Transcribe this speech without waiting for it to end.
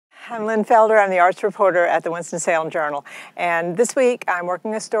I'm Lynn Felder. I'm the arts reporter at the Winston-Salem Journal. And this week I'm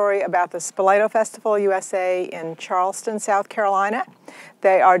working a story about the Spoleto Festival USA in Charleston, South Carolina.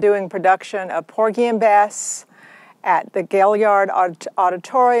 They are doing production of Porgy and Bess at the Gaillard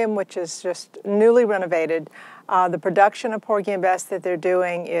Auditorium, which is just newly renovated. The production of Porgy and Bess that they're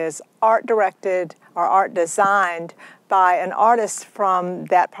doing is art directed or art designed by an artist from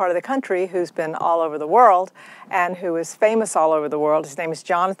that part of the country who's been all over the world and who is famous all over the world. His name is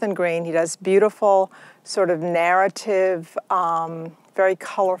Jonathan Green. He does beautiful sort of narrative, very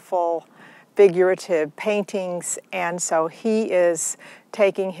colorful, figurative paintings, and so he is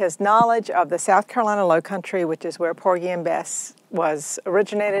taking his knowledge of the South Carolina Lowcountry, which is where Porgy and Bess was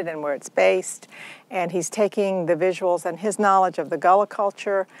originated and where it's based, and he's taking the visuals and his knowledge of the Gullah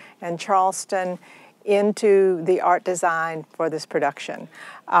culture and Charleston into the art design for this production.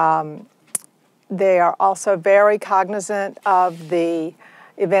 They are also very cognizant of the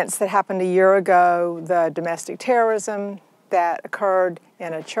events that happened a year ago, the domestic terrorism that occurred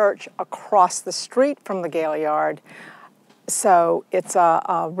in a church across the street from the Gaillard. So it's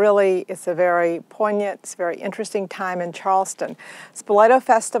a very poignant, it's a very interesting time in Charleston. Spoleto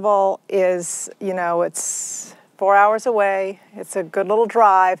Festival is, it's 4 hours away. It's a good little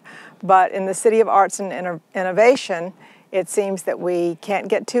drive, but in the City of Arts and Innovation, it seems that we can't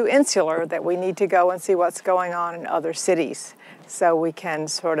get too insular, that we need to go and see what's going on in other cities so we can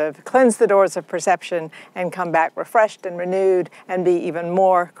sort of cleanse the doors of perception and come back refreshed and renewed and be even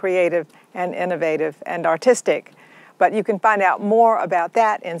more creative and innovative and artistic. But you can find out more about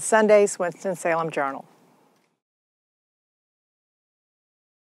that in Sunday's Winston-Salem Journal.